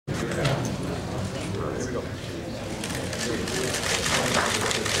Here we go.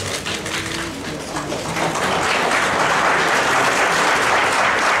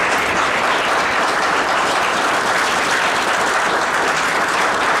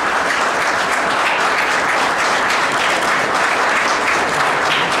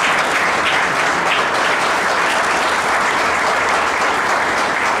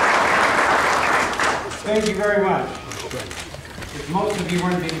 Thank you very much. If most of you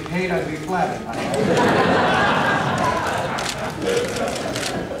weren't being paid, I'd be flattered.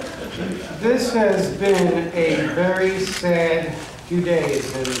 This has been a very sad few days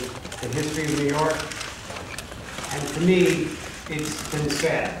in the history of New York, and to me, it's been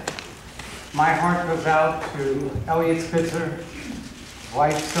sad. My heart goes out to Elliot Spitzer, his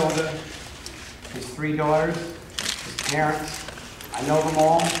wife Silda, his 3 daughters, his parents. I know them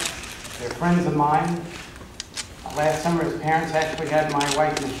all. They're friends of mine. Last summer, his parents actually had my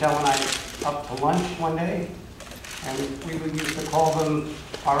wife Michelle and I up to lunch one day, and we would used to call them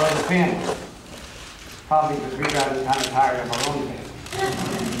our other family, probably because we've gotten kind of tired of our own family.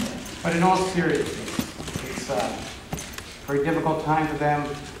 But in all seriousness, it's a very difficult time for them.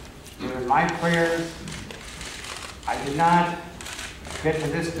 They're in my prayers. I did not get to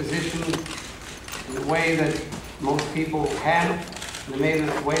this position in the way that most people have, in the way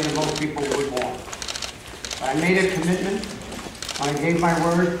that most people would want. I made a commitment when I gave my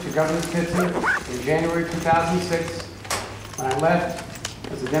word to Governor Paterson in January 2006, when I left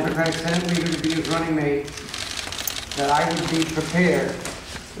as the Democratic Senate leader to be his running mate, that I would be prepared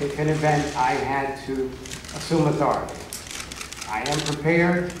if in event I had to assume authority. I am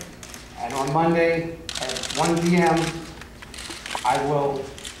prepared, and on Monday at 1 p.m., I will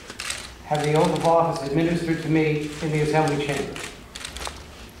have the oath of office administered to me in the Assembly chamber.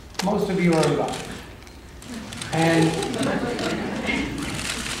 Most of you are invited. And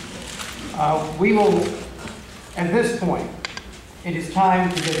we will, at this point, it is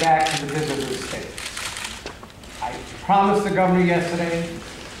time to get back to the business of the state. I promised the governor yesterday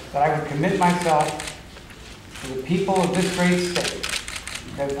that I would commit myself to the people of this great state,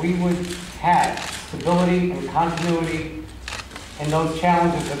 that we would have stability and continuity in those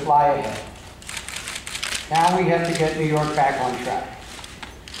challenges that lie ahead. Now we have to get New York back on track.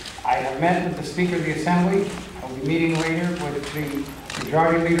 I have met with the Speaker of the Assembly. I'll be meeting later with the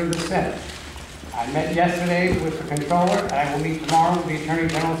Majority Leader of the Senate. I met yesterday with the Comptroller, and I will meet tomorrow with the Attorney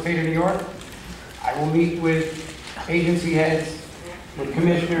General of the State of New York. I will meet with agency heads, with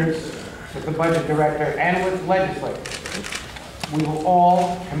commissioners, with the Budget Director, and with legislators. We will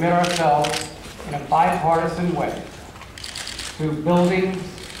all commit ourselves in a bipartisan way to building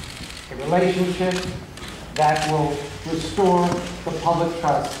a relationship that will restore the public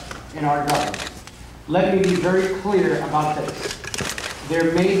trust in our government. Let me be very clear about this.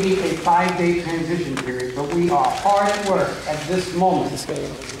 There may be a 5-day transition period, but we are hard at work at this moment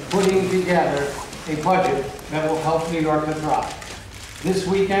putting together a budget that will help New York to thrive. This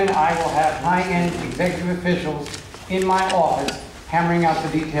weekend, I will have high-end executive officials in my office hammering out the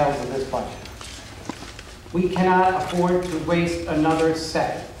details of this budget. We cannot afford to waste another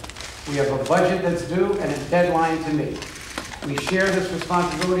second. We have a budget that's due and a deadline to meet. We share this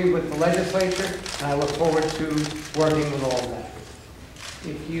responsibility with the legislature, and I look forward to working with all of that.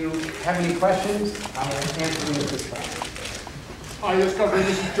 If you have any questions, I will answer them at this time. Hi, yes, Governor.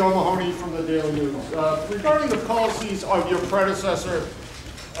 This is Joe Mahoney from the Daily News. Regarding the policies of your predecessor,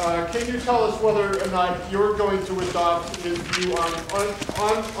 can you tell us whether or not you're going to adopt his view on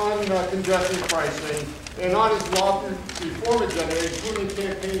congestion pricing and on his law reform agenda, including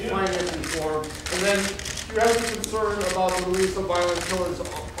campaign finance reform? And then, do you have any concern about the release of violent killers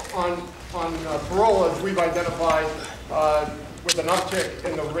on parole, as we've identified, with an uptick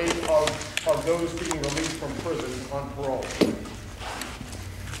in the rate of those being released from prison on parole?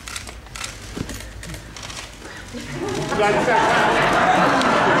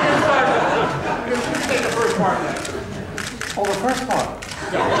 Take the first part next. Oh, the first part?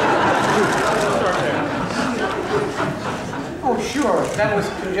 Oh, sure. That was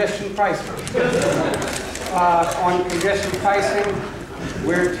congestion pricing. On congestion pricing,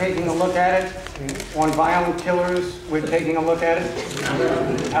 we're taking a look at it. On violent killers, we're taking a look at it.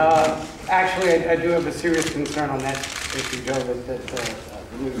 Actually, I do have a serious concern on that issue, Joe, that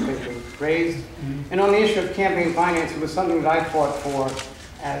the newspaper raised. And on the issue of campaign finance, it was something that I fought for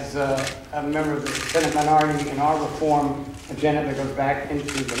as a member of the Senate minority in our reform agenda that goes back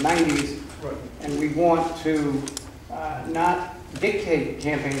into the 90s. Right. And we want to not dictate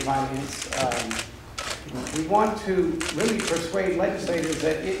campaign finance. We want to really persuade legislators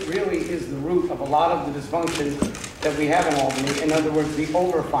that it really is the root of a lot of the dysfunction that we have in Albany. In other words, the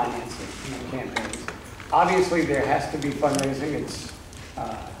over-financing of campaigns. Obviously, there has to be fundraising. It's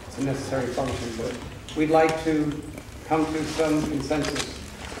a necessary function, but we'd like to come to some consensus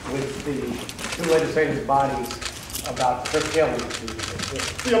with the two legislative bodies about curtailing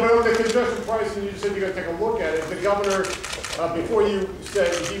it. Yeah, but on the congestion pricing, you said you're gonna take a look at it. The governor, before you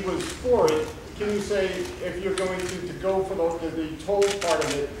said he was for it, can you say if you're going to go for the toll part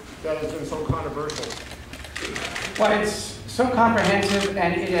of it that has been so controversial? Well, it's so comprehensive,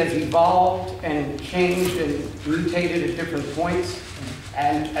 and it has evolved and changed and mutated at different points.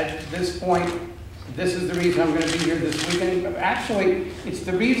 And at this point, this is the reason I'm going to be here this weekend. Actually, it's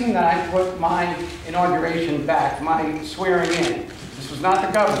the reason that I put my inauguration back, my swearing in. This was not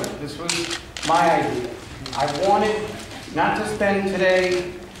the governor. This was my idea. I wanted not to spend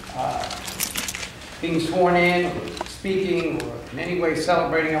today being sworn in, speaking, or in any way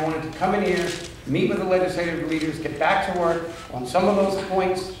celebrating. I wanted to come in here, meet with the legislative leaders, get back to work on some of those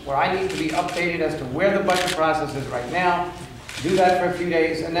points where I need to be updated as to where the budget process is right now, do that for a few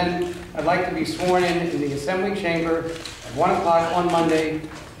days, and then I'd like to be sworn in the Assembly chamber at 1 o'clock on Monday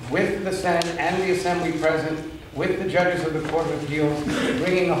with the Senate and the Assembly present, with the judges of the Court of Appeals,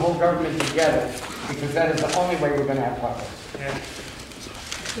 bringing the whole government together, because that is the only way we're going to have progress. Yeah.